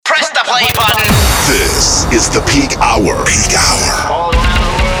play button. This is the Peak Hour. Peak Hour.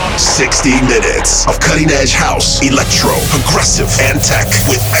 60 minutes of cutting-edge house, electro, progressive, and tech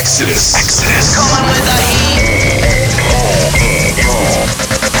with Exodus. Come on with the heat.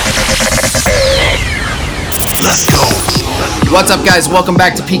 Let's go. What's up, guys? Welcome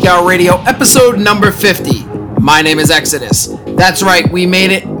back to Peak Hour Radio, episode number 50. My name is Exodus. That's right, we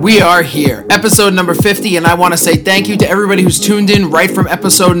made it. We are here. Episode number 50, and I want to say thank you to everybody who's tuned in right from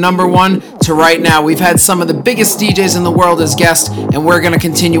episode number 1 to right now. We've had some of the biggest DJs in the world as guests, and we're going to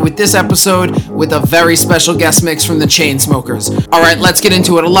continue with this episode with a very special guest mix from the Chainsmokers. All right, let's get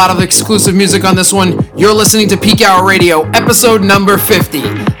into it. A lot of exclusive music on this one. You're listening to Peak Hour Radio, episode number 50.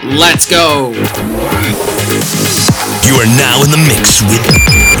 Let's go. You are now in the mix with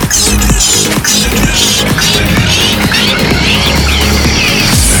Exodus.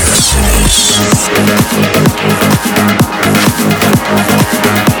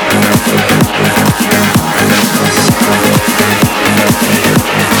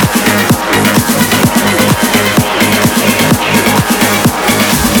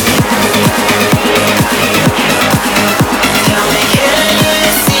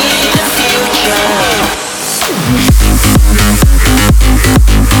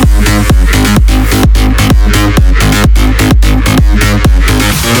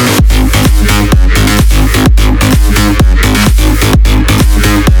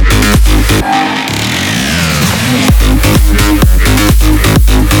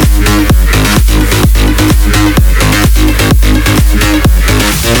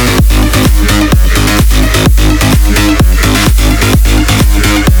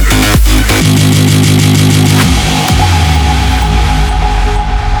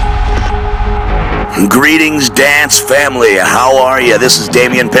 Greetings, dance family. How are you? This is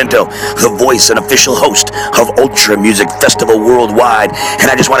Damian Pinto, the voice and official host of Ultra Music Festival Worldwide. And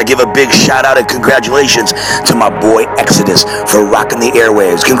I just want to give a big shout out and congratulations to my boy Exodus for rocking the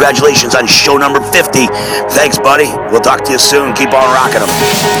airwaves. Congratulations on show number 50. Thanks, buddy. We'll talk to you soon. Keep on rocking them.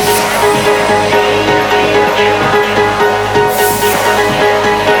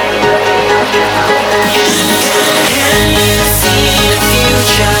 Can you see the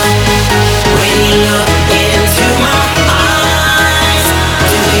future? Can you see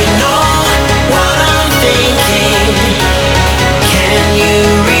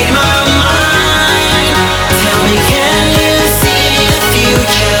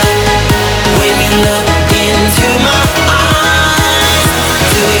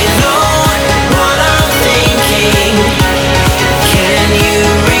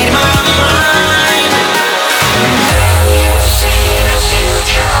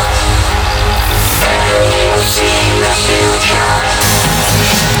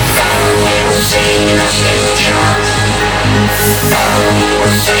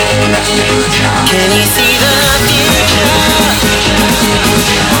the future? Can you see the future?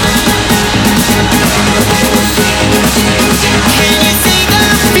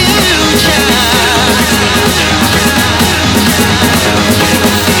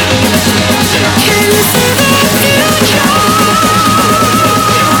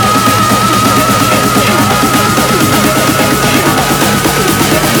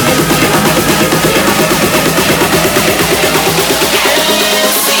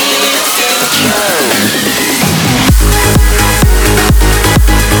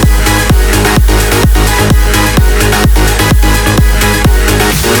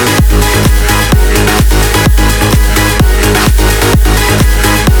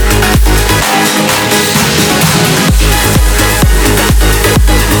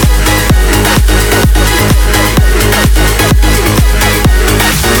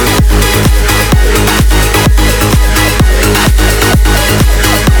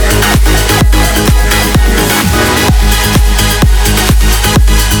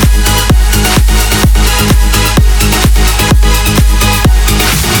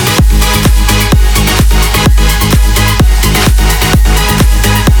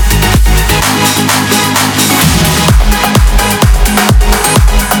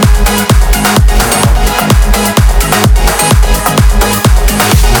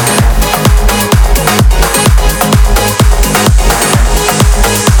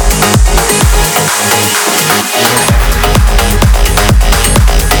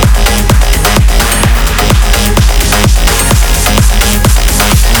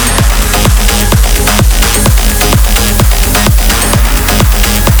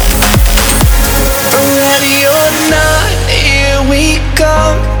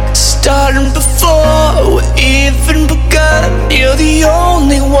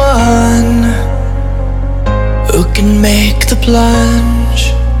 Make the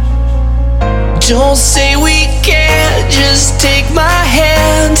plunge. Don't say we can't, just take my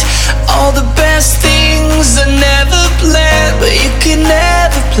hand. All the best things are never planned, but you can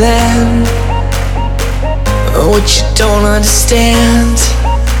never plan what you don't understand.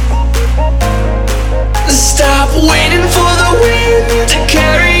 Stop waiting for the wind to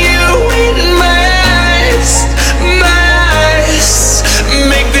carry you in my eyes, my eyes.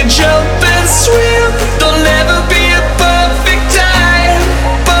 Make the jump and swim. There'll never be a perfect time,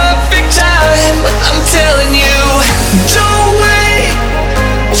 perfect time. I'm telling you, don't wait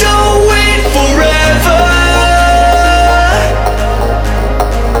forever.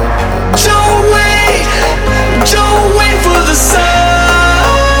 Don't wait for the sun.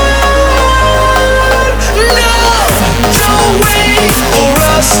 No, don't wait for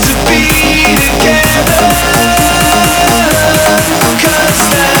us to be together. 'Cause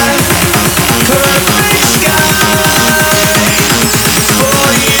that perfect sky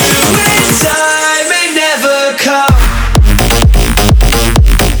for you and I may never come.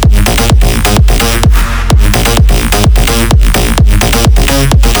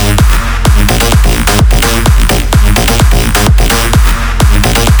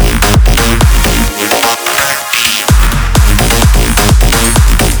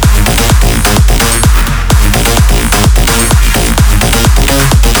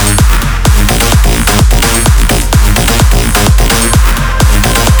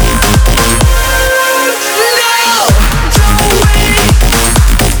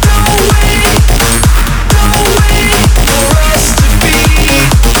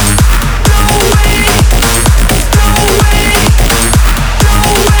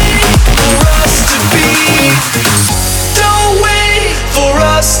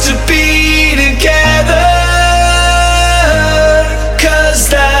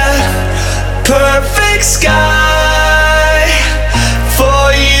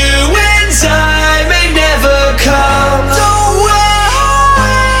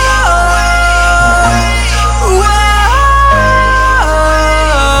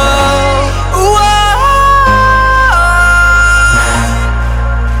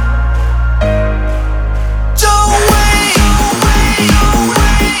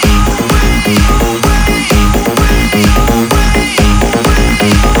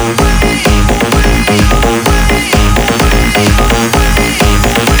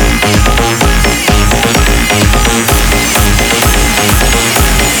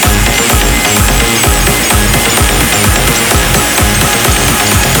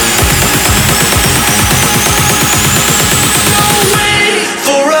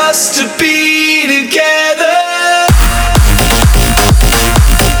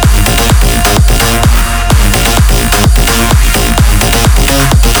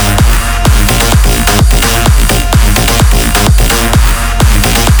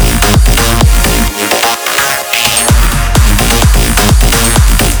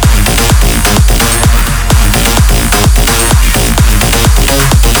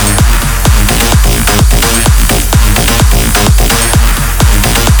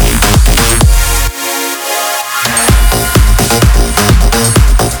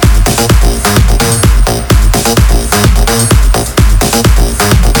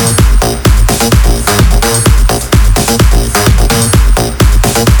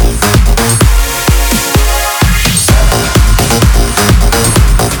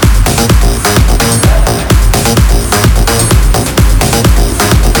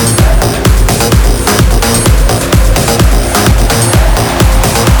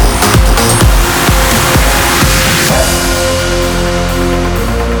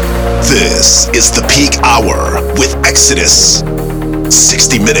 This is the Peak Hour with Exodus.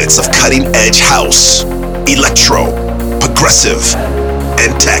 60 minutes of cutting-edge house, electro, progressive,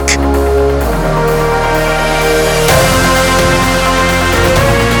 and tech.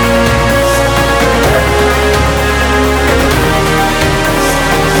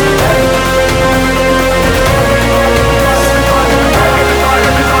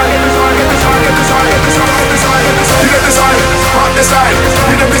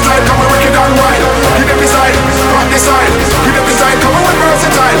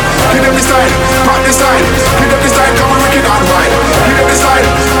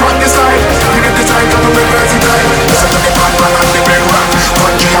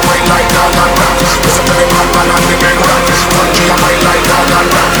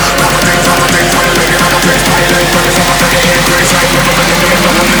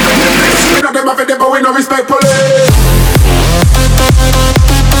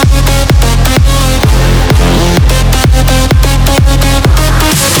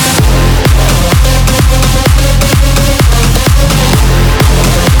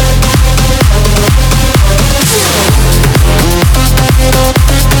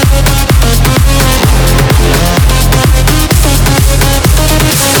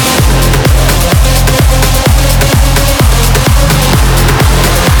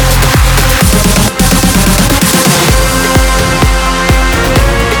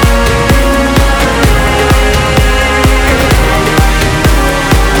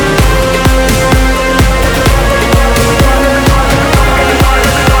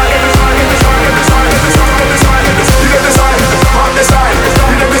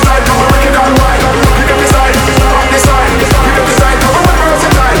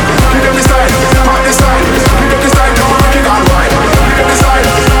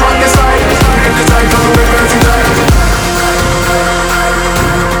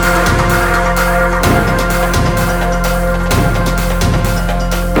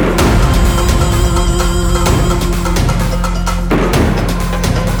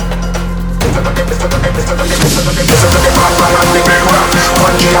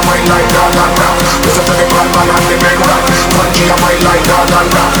 like that and that. Listen to the bad man and the big rap. Funky a mind like that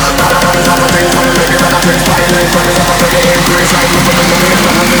and that. Bad man from the things from the ladies and the things violent. When it's up to the increase like look at the money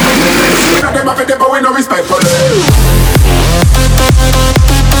and the things. We not them have it but we no respect for them.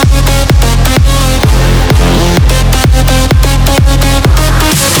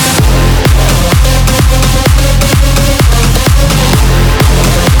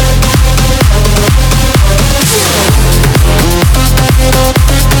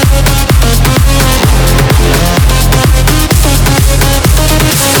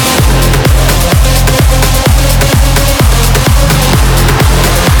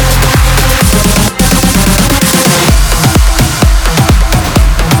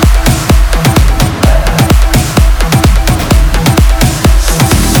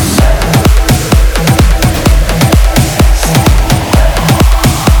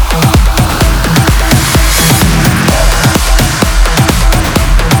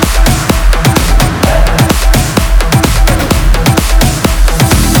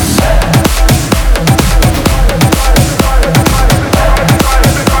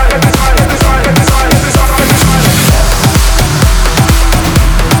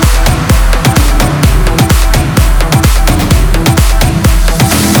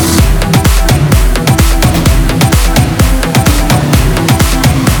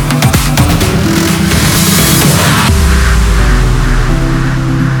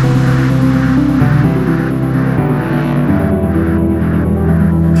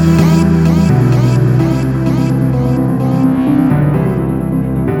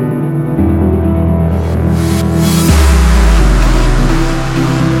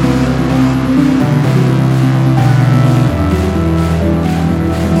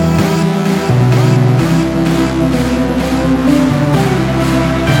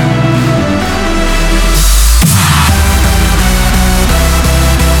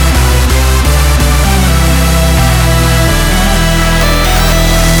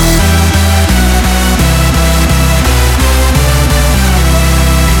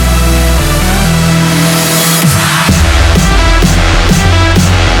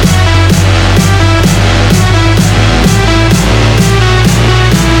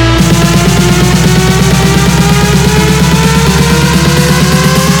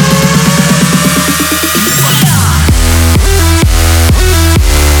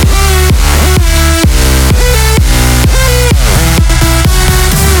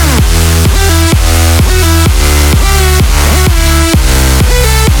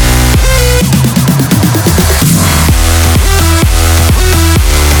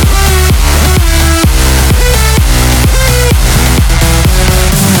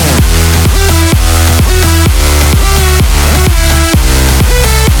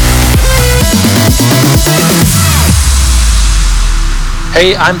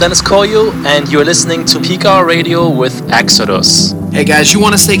 Hey, I'm Dennis Koyu, and you're listening to Peakhour Radio with Exodus. Hey guys, you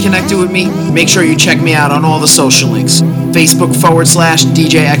want to stay connected with me? Make sure you check me out on all the social links.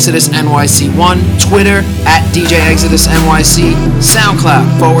 Facebook.com/DJ Exodus NYC1, Twitter @DJ Exodus NYC,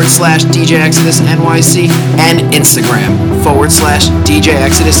 SoundCloud/DJ Exodus NYC, and Instagram/DJ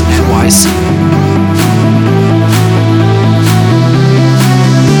Exodus NYC.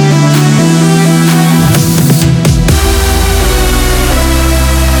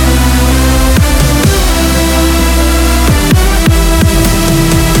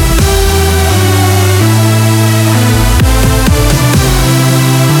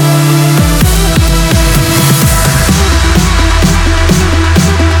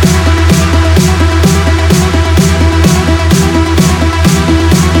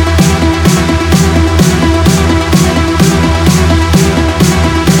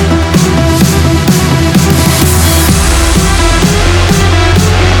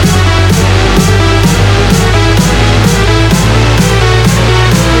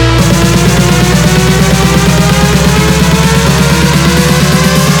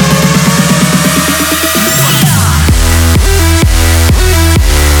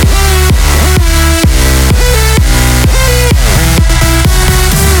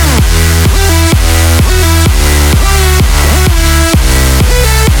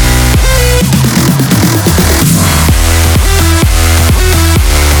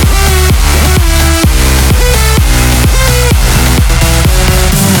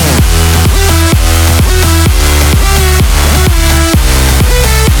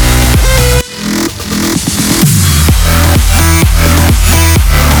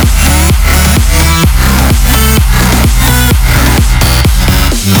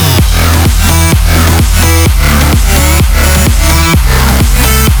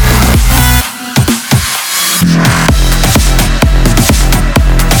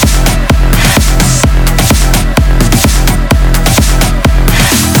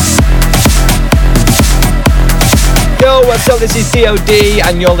 what's up? This is DOD,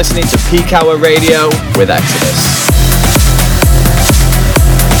 and you're listening to Peakhour Radio with Exodus.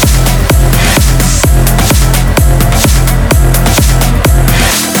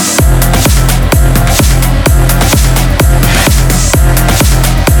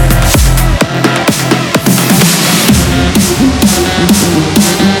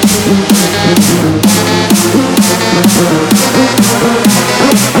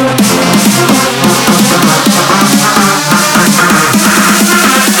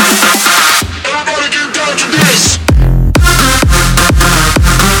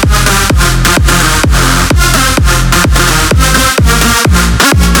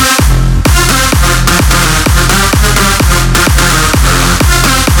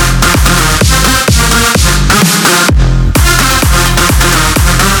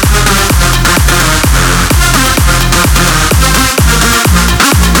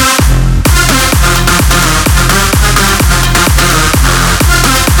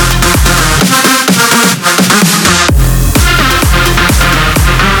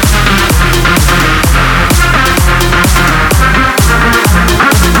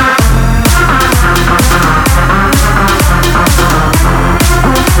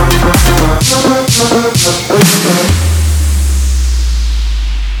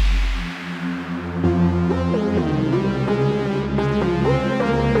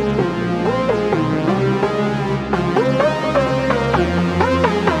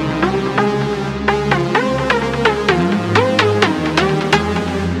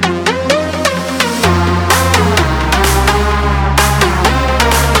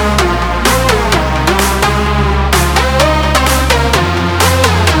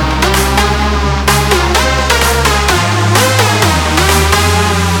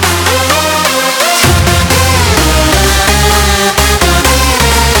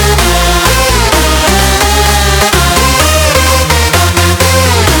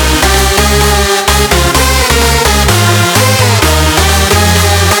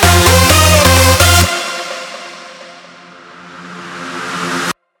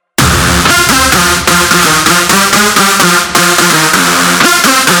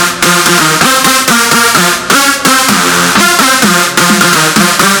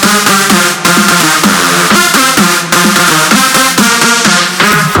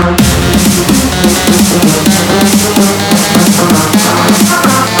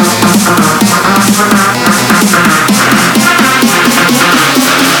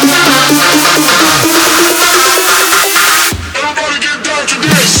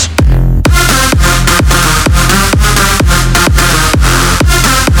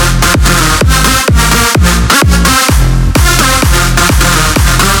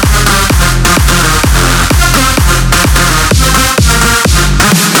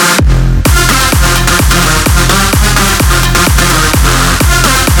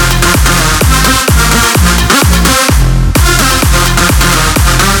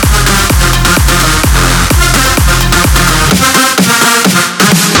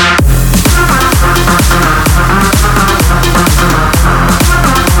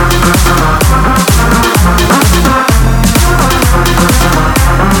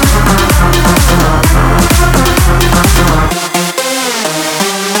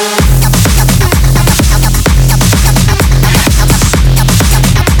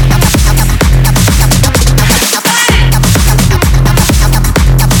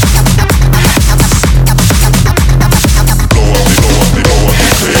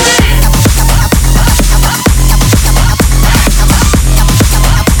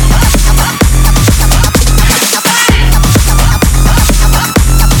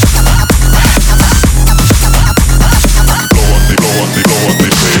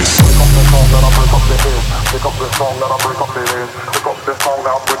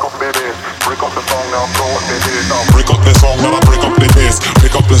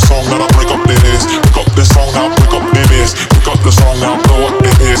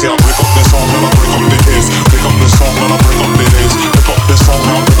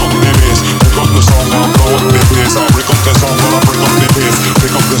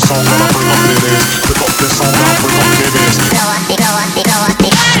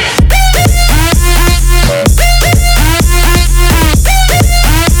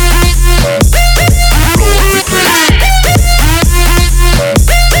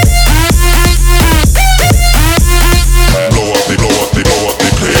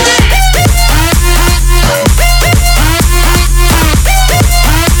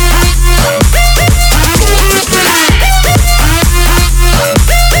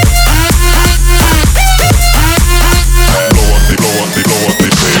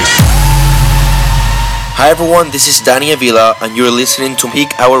 everyone, this is Danny Avila, and you're listening to Peak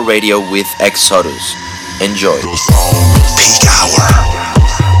Hour Radio with Exodus. Enjoy. Peak Hour.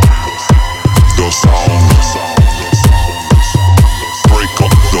 Break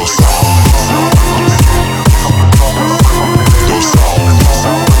up the sound.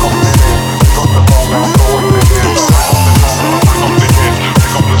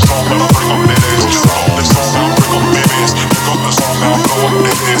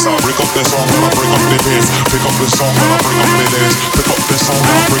 Break up the song and I break up the bass. Pick up the song and I bring up the bass. Pick up the song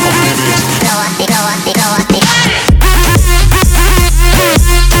and I bring up the bass.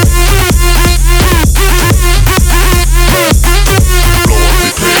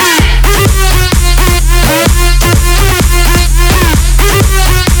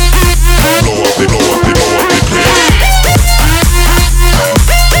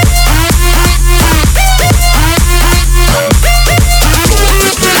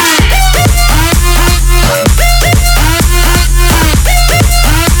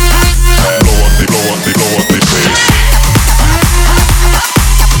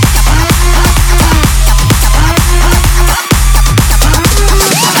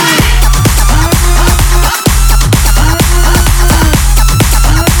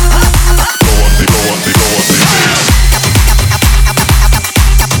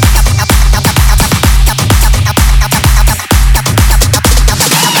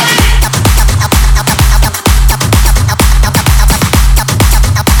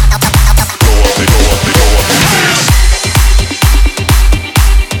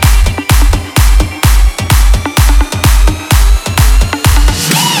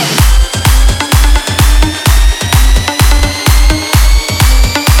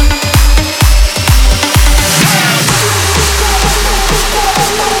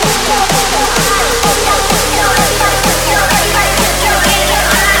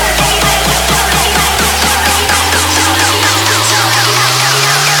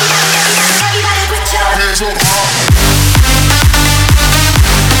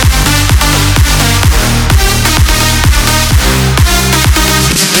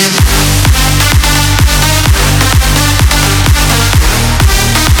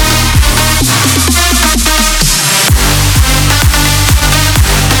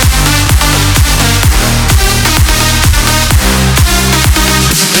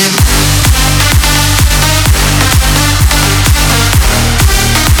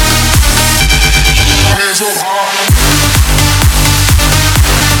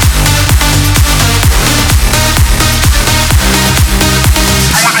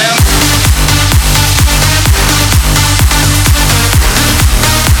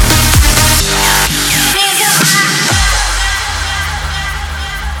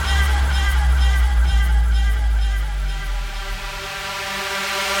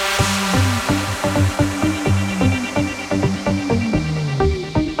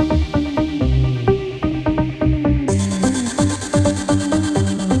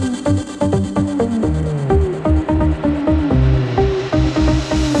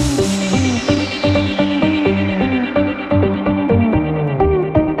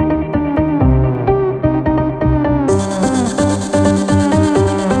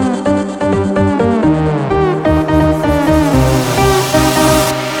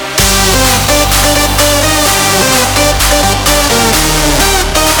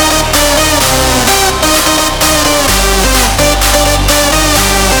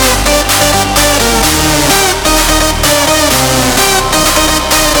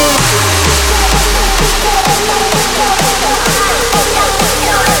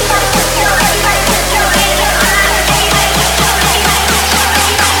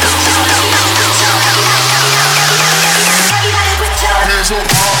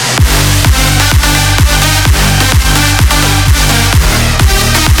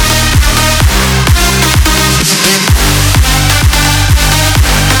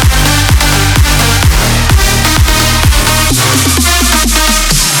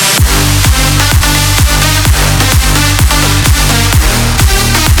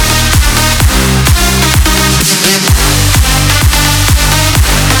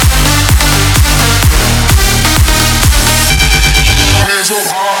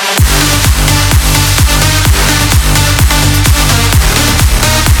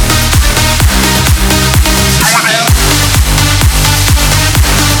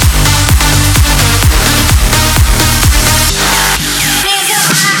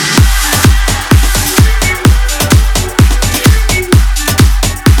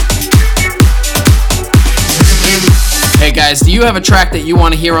 Hey guys, do you have a track that you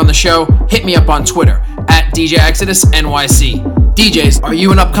want to hear on the show? Hit me up on Twitter at DJ Exodus NYC. DJs, are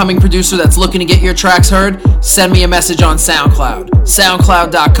you an upcoming producer that's looking to get your tracks heard? Send me a message on SoundCloud.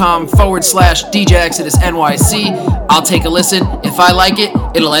 SoundCloud.com/DJ Exodus NYC. I'll take a listen. If I like it,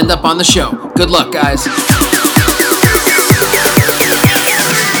 it'll end up on the show. Good luck, guys.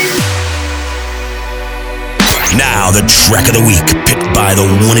 Now the track of the week, picked by the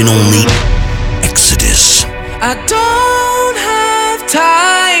one and only Exodus. I don't have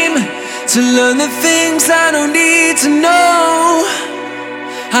time to learn the things I don't need to know.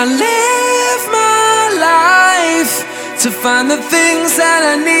 I live my life to find the things that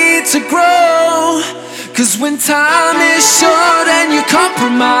I need to grow. Cause when time is short and you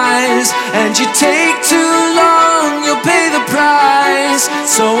compromise and you take too long, you'll pay the price.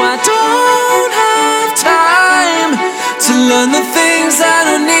 So I don't have time to learn the things I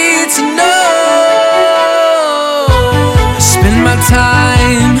don't need to know. I spend my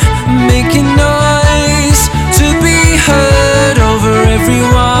time making noise to be heard over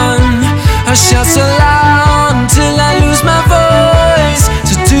everyone. I shout so loud till I lose my voice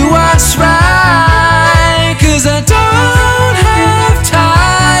to do what's right. Cause I don't have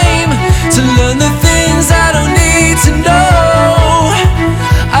time to learn the things I don't need to know.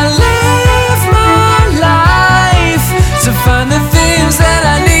 I live my life to find the things that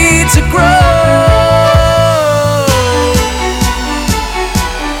I need to grow.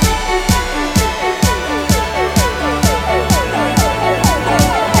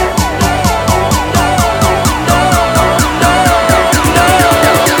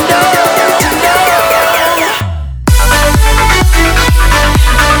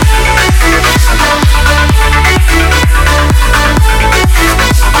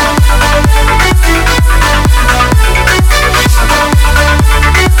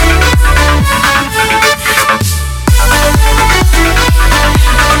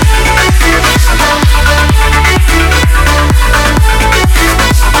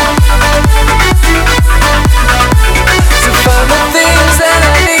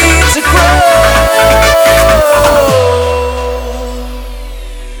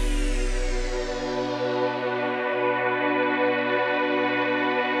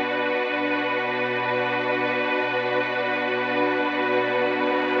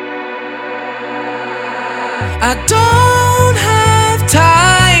 I don't have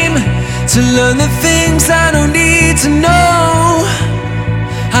time to learn the things I don't need to know.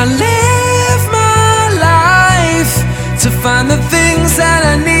 I live my life to find the things that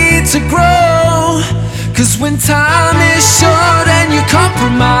I need to grow. Cause when time is short and you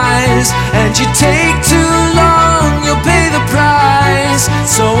compromise and you take too long, you'll pay the price.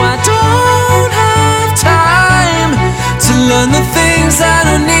 So I don't have time to learn the things I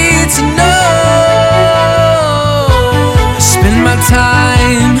don't need to know. Spend my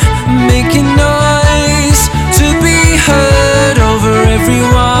time making noise to be heard over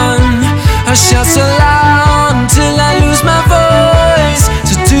everyone. I shout so loud till I lose my voice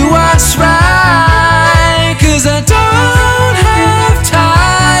to do what's right. Cause I don't have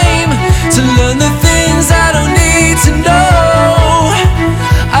time to learn the things I don't need to know.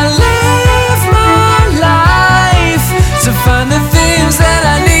 I live my life to find the things that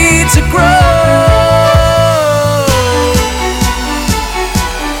I need to grow.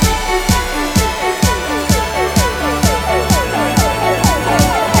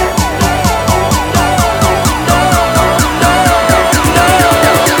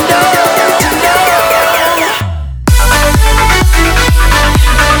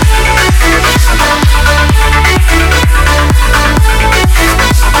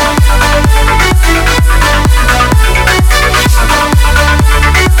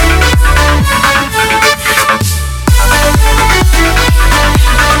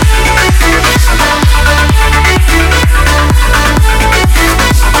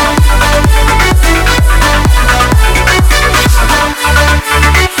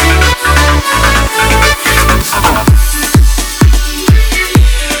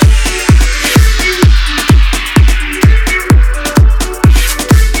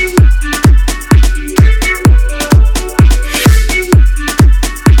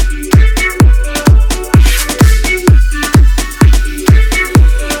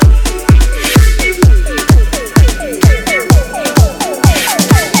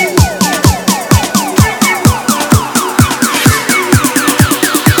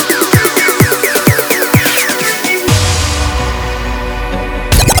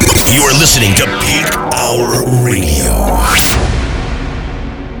 Listening to Peakhour Radio.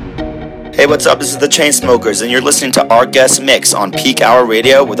 Hey, what's up? This is the Chainsmokers, and you're listening to our guest mix on Peakhour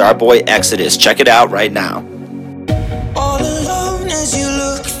Radio with our boy Exodus. Check it out right now. All alone as you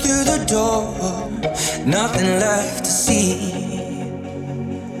look through the door, nothing left to see.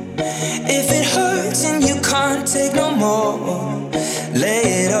 If it hurts and you can't take no more,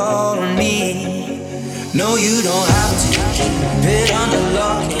 lay it all on me. No, you don't have to keep it under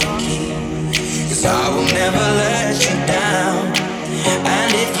lock and key, 'cause I will never let you down.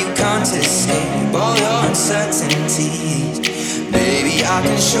 And if you can't escape all your uncertainties, baby, I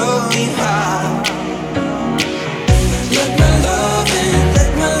can show you how. Let my love in,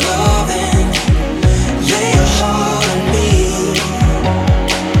 let my love in. Lay your heart on me.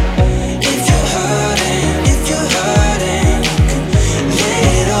 If you're hurting, you can lay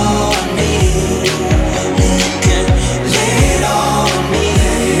it all on me. You can lay it all on me.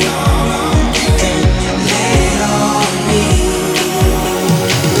 You can lay it all on me.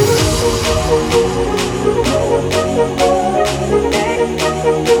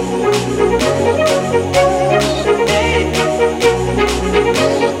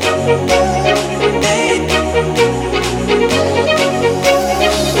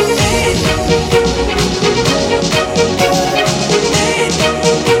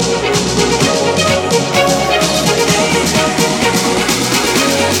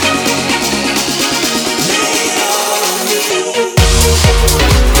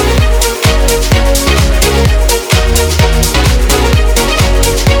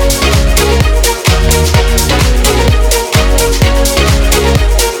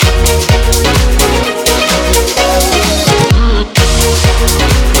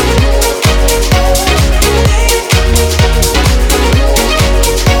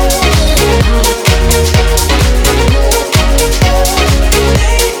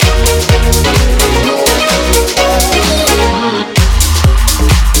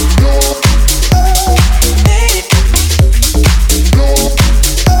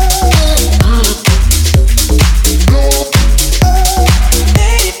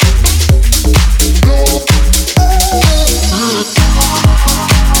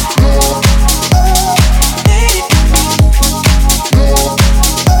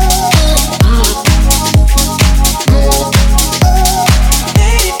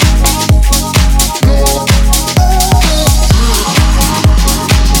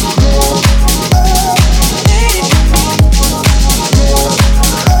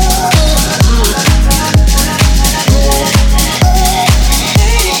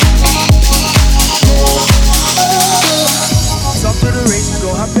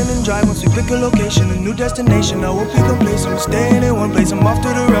 Destination, I won't pick a place, I'm staying in one place. I'm off to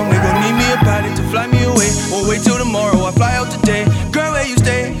the runway, gon' need me a pilot to fly me away. Won't wait till tomorrow, I fly out today. Girl, where you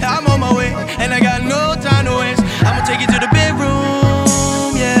stay? I'm on my way, and I got no time to waste. I'ma take you to the big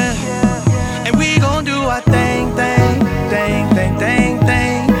room, yeah. And we gon' do our thing, thing, thing, thing, thing,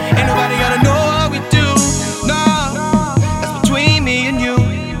 thing. Ain't nobody gotta know what we do, no. That's between me and you,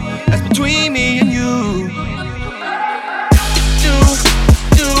 that's between me and you.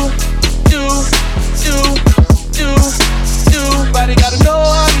 Nobody gotta know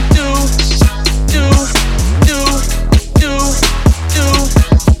how we do.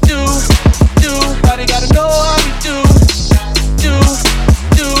 Nobody gotta know how we do.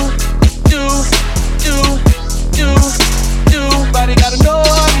 Nobody gotta know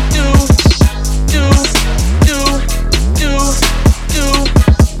how we do.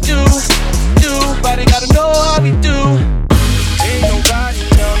 Nobody gotta know how we do. Ain't nobody,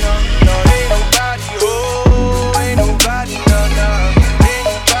 no, no, no, ain't nobody, oh, ain't nobody, no, no, ain't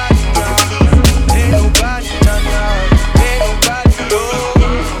nobody, no, ain't nobody, no, no, ain't nobody, oh,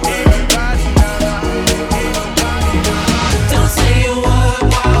 ain't nobody, no, no, ain't nobody, no. Don't say a word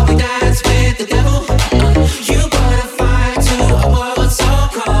while we dance with the devil. You gotta fight to a world so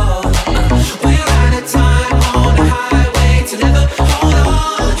cold. We're out of time on the highway to never. Hold on,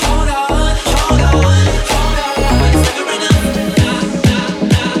 hold on, hold on, hold on. It's never enough.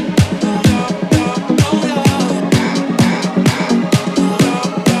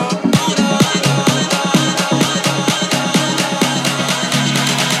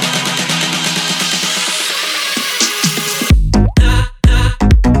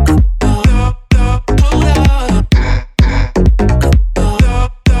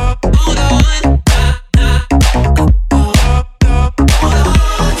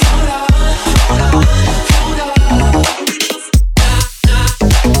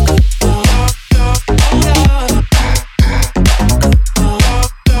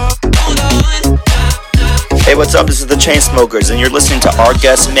 Hey, what's up? This is the Chainsmokers, and you're listening to our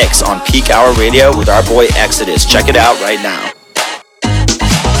guest mix on Peak Hour Radio with our boy Exodus. Check it out right now.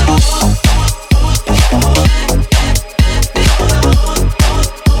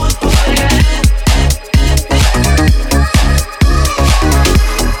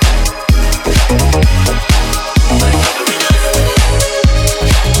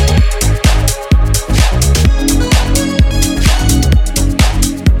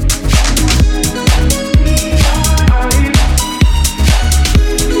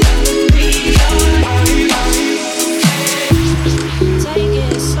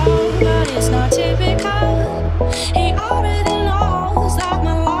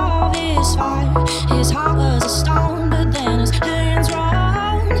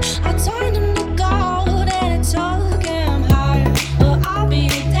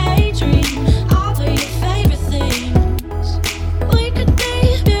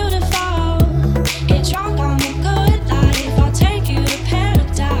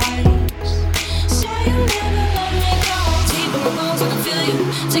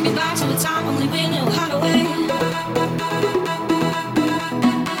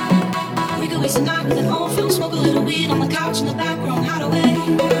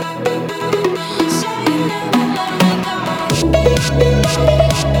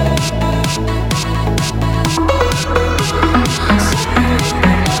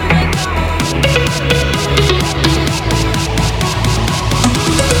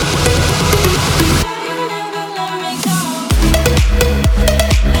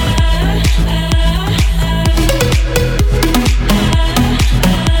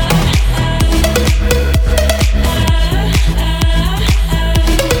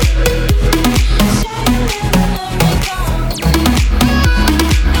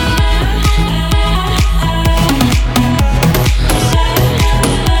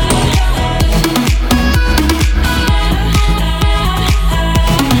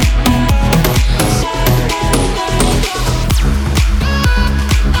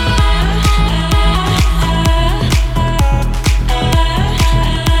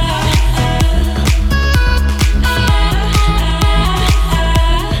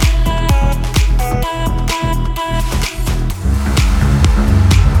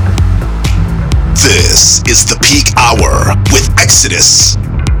 This is the Peak Hour with Exodus.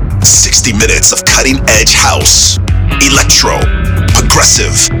 60 minutes of cutting edge house, electro,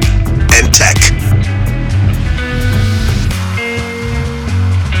 progressive, and tech.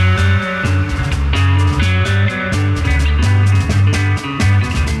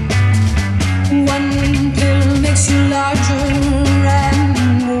 One pill makes you larger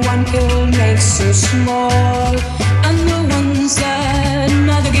and one pill makes you small. And the ones that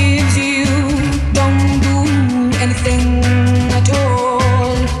mother gives you don't do anything at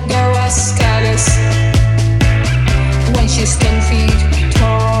all. Go ask Alice when she's 10 feet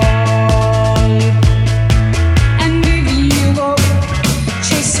tall. And if you go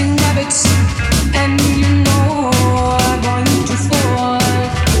chasing rabbits and you know are going to fall,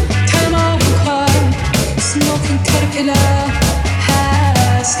 time on a car, smoking caterpillar,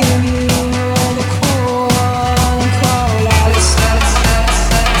 asking you the call, Alice.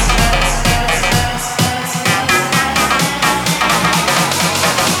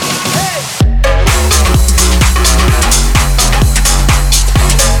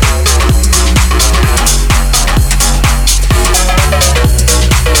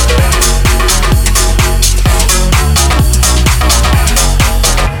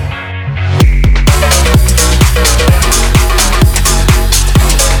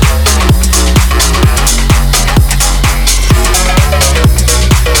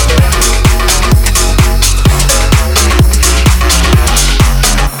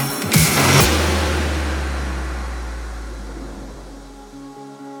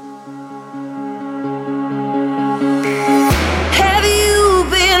 Have you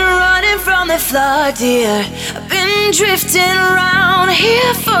been running from the flood, dear? I've been drifting around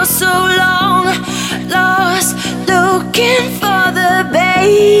here for so long, lost, looking for the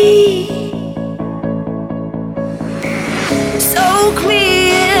bay. Soak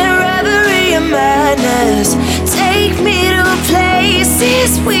me in reverie and madness. Take me to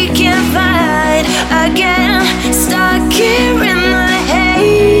places we can find again. Stuck here in the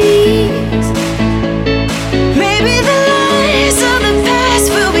haze. Maybe the lies of the past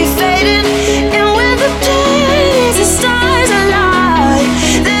will be fading, and when the planets and stars align,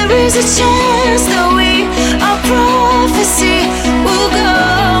 there is a chance that we, our prophecy, will go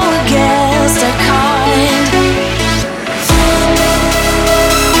against our kind.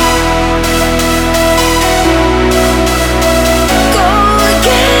 Go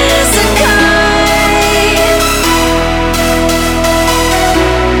against our kind.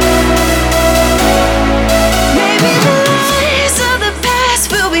 Maybe the lies of the past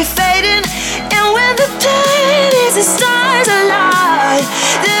will be fading, and when the planets and stars align,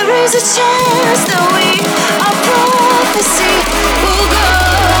 there is a chance that we, our prophecy, will go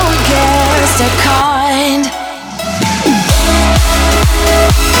against our kind.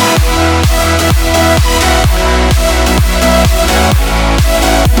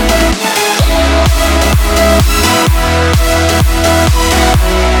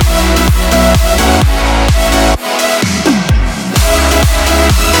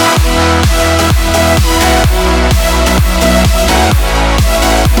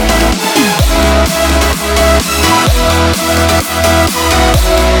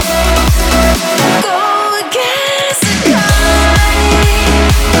 Go against the kind.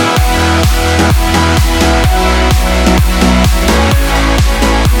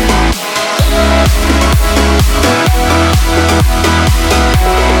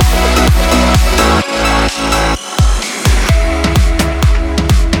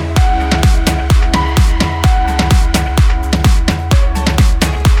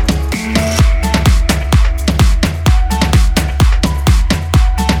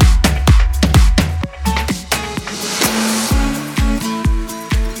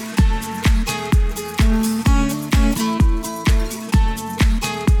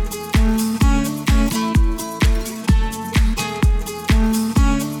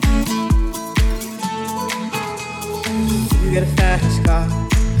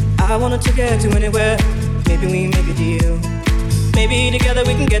 on a ticket to anywhere. Maybe we make a deal. Maybe together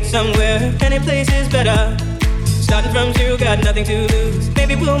we can get somewhere. Any place is better. Starting from zero, got nothing to lose.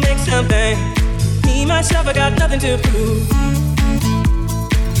 Maybe we'll make something. Me, myself, I got nothing to prove.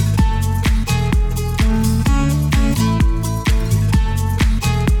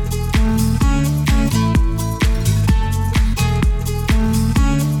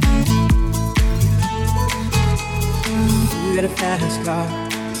 You got a fast car.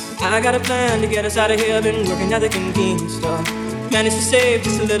 I got a plan to get us out of here. Been working at the convenience store. Managed to save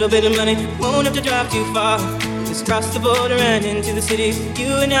just a little bit of money. Won't have to drive too far. Just cross the border and into the city.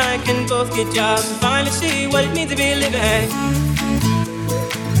 You and I can both get jobs and finally see what it means to be living.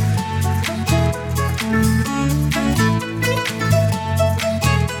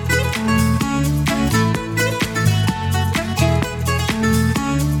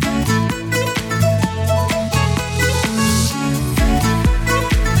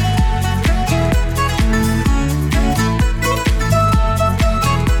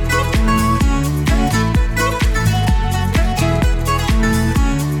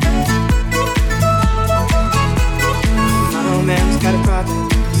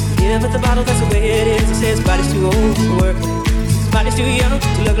 But the bottle, that's the way it is. It says body's too old for working. His body's too young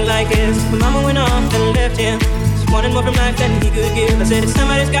to look like his. My mama went off and left him. She wanted more from life than he could give. I said,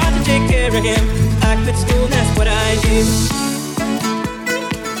 somebody's got to take care of him. I quit school and that's what I did.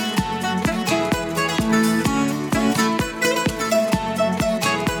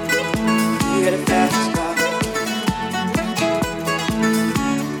 You got a fast car.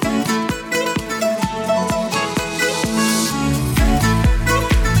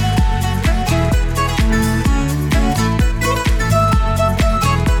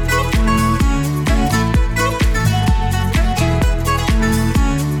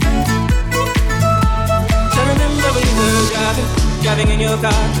 Driving in your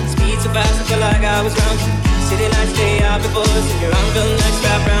car, speed so fast I feel like I was drunk. City lights stay out before us, and your arm felt like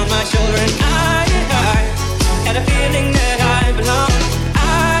wrapped around my shoulder. And I had a feeling that I belonged. I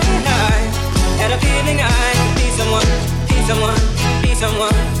had a feeling I could be someone, be someone, be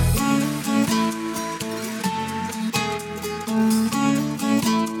someone.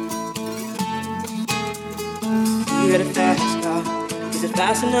 You got a fast car. Is it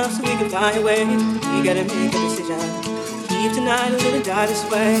fast enough so we can fly away? You gotta make a decision. Leave tonight or live and die this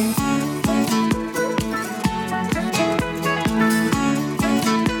way.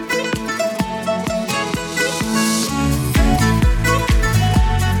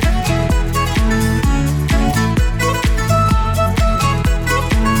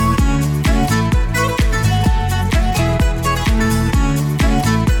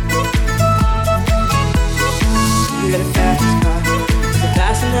 You got a fast car. Is it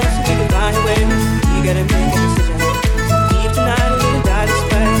fast enough so we can fly away? You gotta make a decision. Tonight, we're gonna die this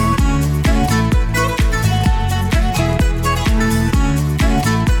way.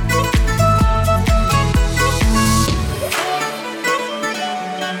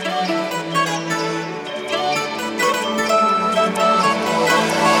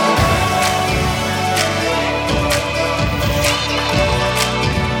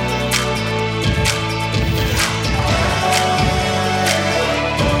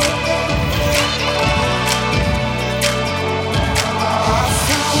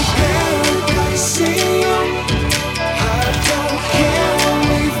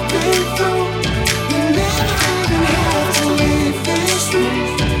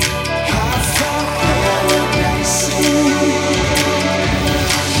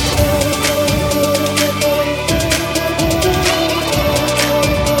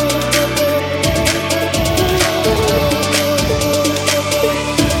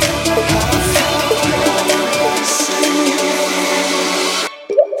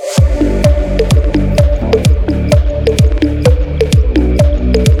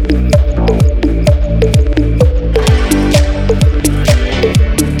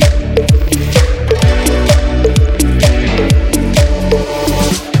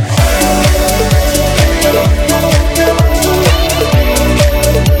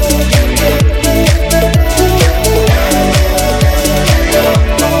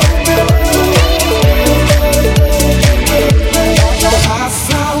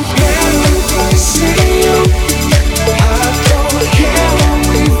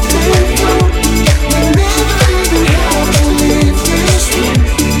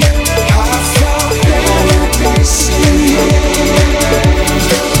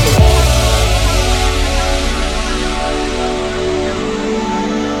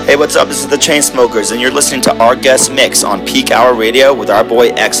 Hey, what's up? This is the Chainsmokers, and you're listening to our guest mix on Peak Hour Radio with our boy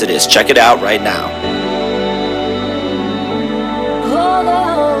Exodus. Check it out right now. Hold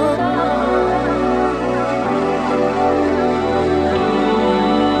on.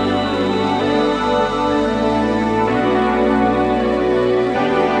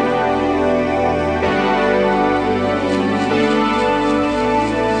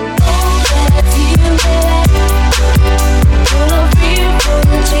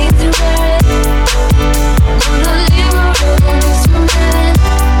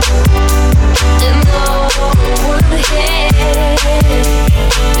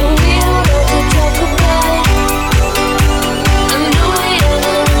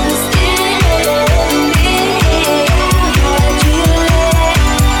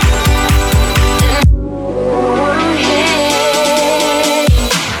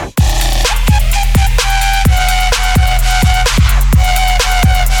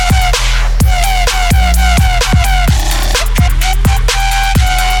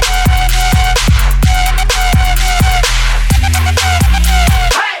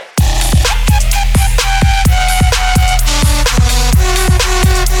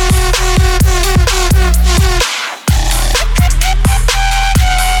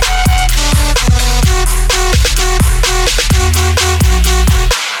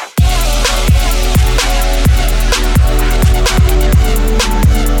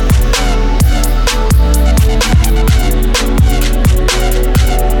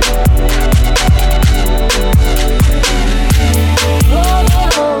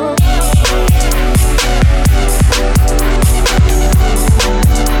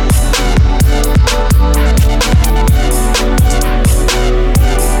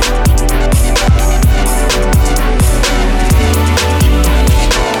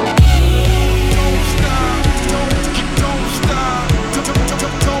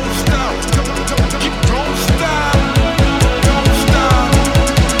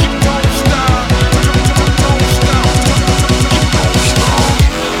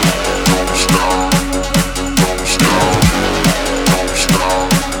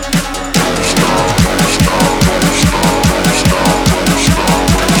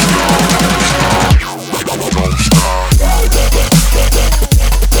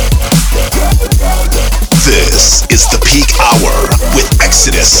 is the Peak Hour with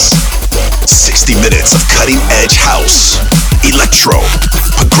Exodus. 60 minutes of cutting-edge house, electro,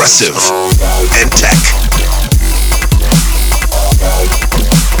 progressive, and tech.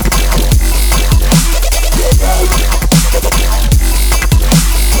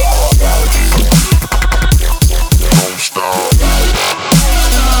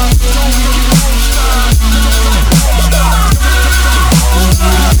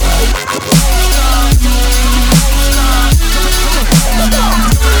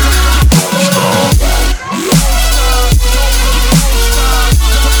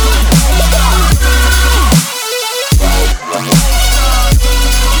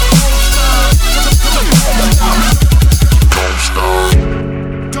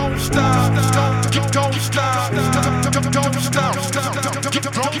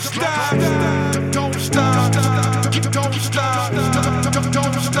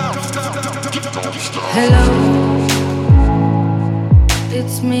 Hello,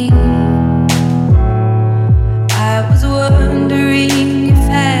 it's me. I was wondering if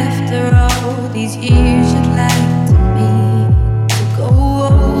after all these years you'd like me to go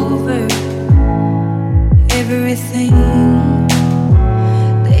over everything.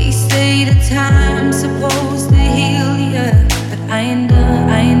 They say the time's supposed to heal ya, but I ain't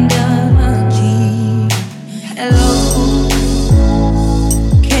done a G. Hello,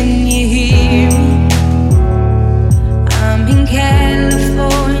 can you hear me? I'm in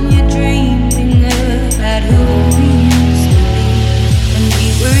California dreaming about who we used to be when we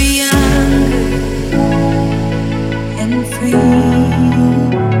were younger and free.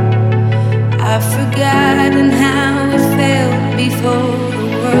 I've forgotten how it felt before the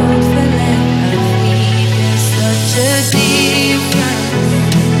world fell at our feet. There's such a difference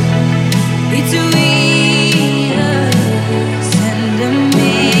between us and a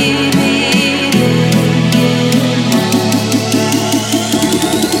minute.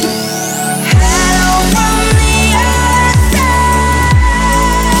 Hello from the other side.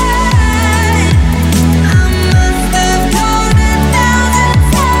 I must have told 1,000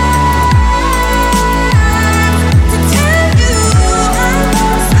 times to tell you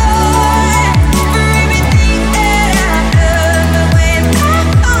I'm sorry for everything that I've done. But when I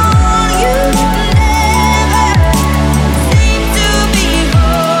call, you never seem to be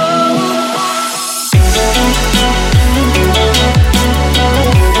home.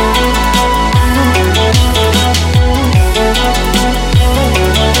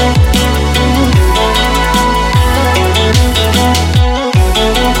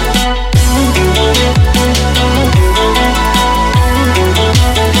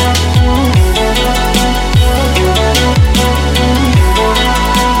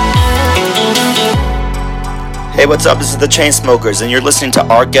 Hey, what's up? This is the Chainsmokers, and you're listening to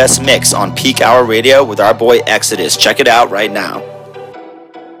our guest mix on Peak Hour Radio with our boy Exodus. Check it out right now.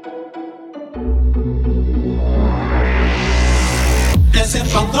 As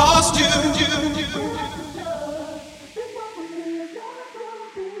if I lost you.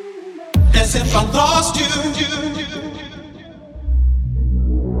 As if I lost you.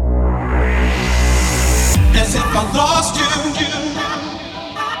 As if I lost you.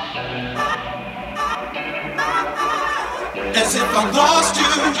 As if I lost you.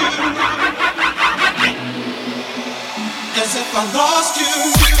 As if I lost you.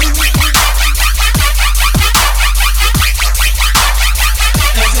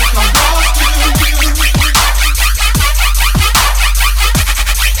 As if I lost you.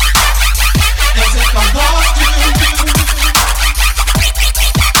 As if I lost you.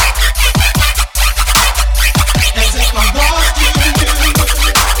 As if I lost you.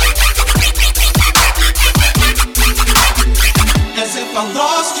 As if I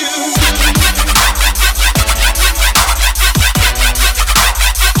lost you.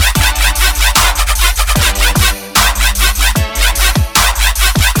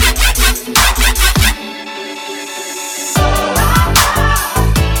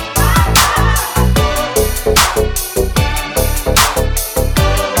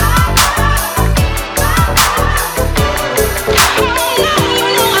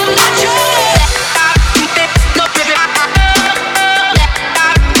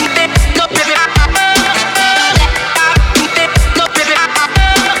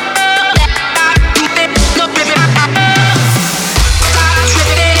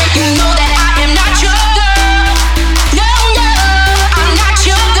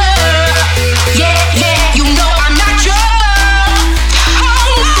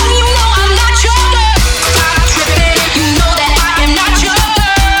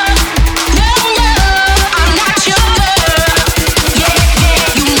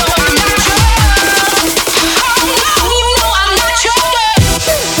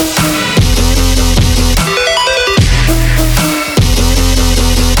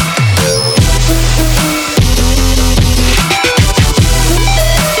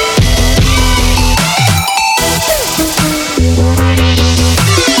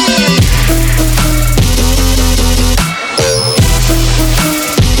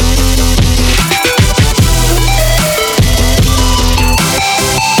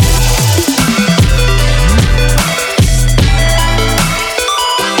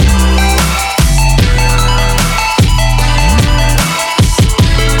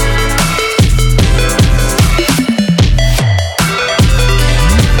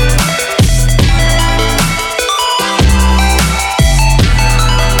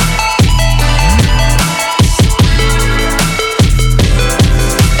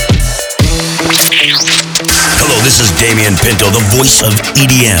 Damian Pinto, the voice of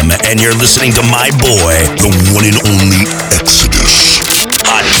EDM, and you're listening to my boy, the one and only Exodus,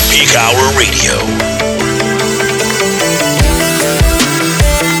 on Peak Hour Radio.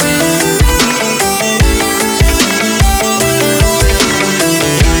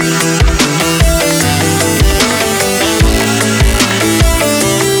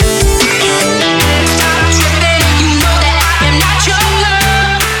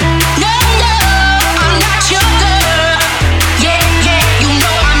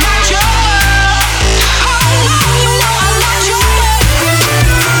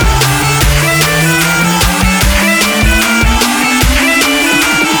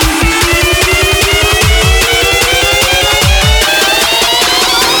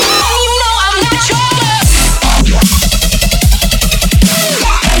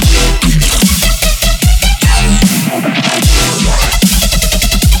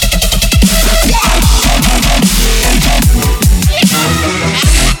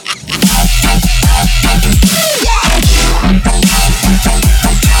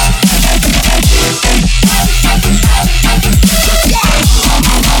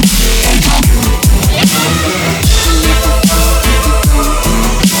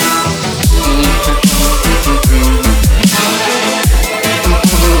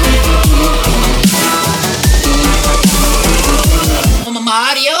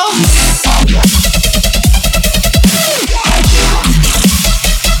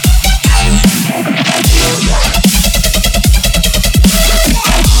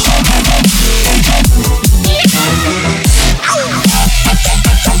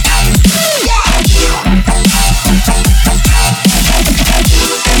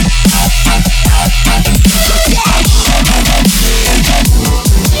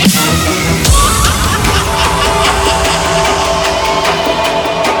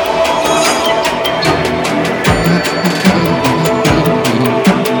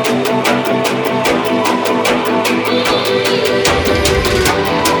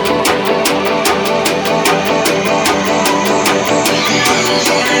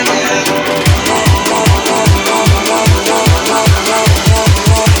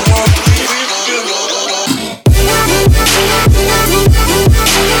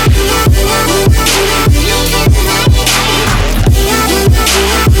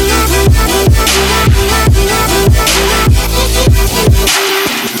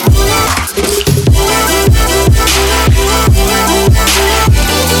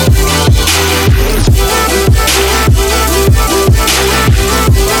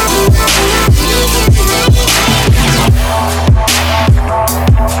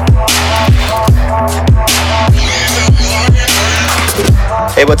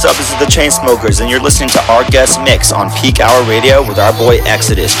 Hey, what's up? This is the Chainsmokers, and you're listening to our guest mix on Peak Hour Radio with our boy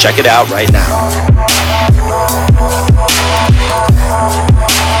Exodus. Check it out right now.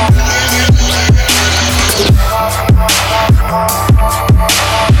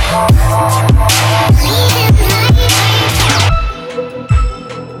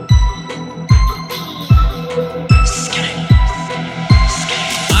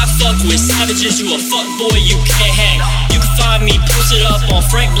 With savages, you a fuck boy, you can't hang. You can find me posted up on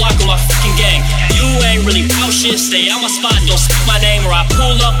Frank Block with my fucking gang. You ain't really about shit, stay out my spot, don't speak my name, or I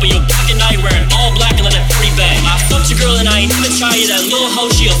pull up in your pocket night wearing all black and let that free bang. I fucked your girl and I ain't even try you, that little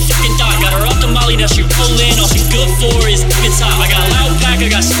hoe, she a fucking dot. Got her up to Molly, now she rollin', all she good for is fucking top. I got a loud pack, I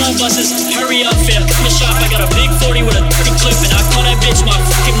got school buses, hurry up, fair come to shop. I got a big 40 with a 30 clip, and I call that bitch my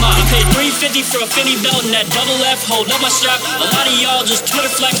fucking mom. I paid $350 for a Fendi belt and that double F, hold up my strap. A lot of y'all just Twitter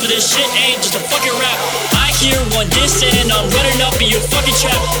flex, but this shit ain't just a fucking rap. I hear one diss and I'm running up in your fucking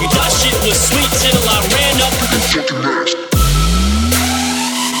trap. You thought shit was sweet till I ran up with the fucking rest.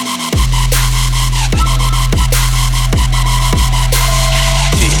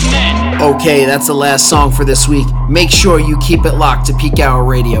 Okay, that's the last song for this week. Make sure you keep it locked to Peak Hour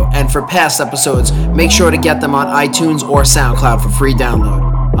Radio, and for past episodes, make sure to get them on iTunes or SoundCloud for free download.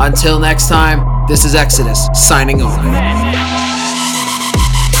 Until next time, this is Exodus, signing off.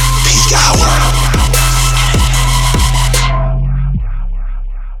 Peak Hour.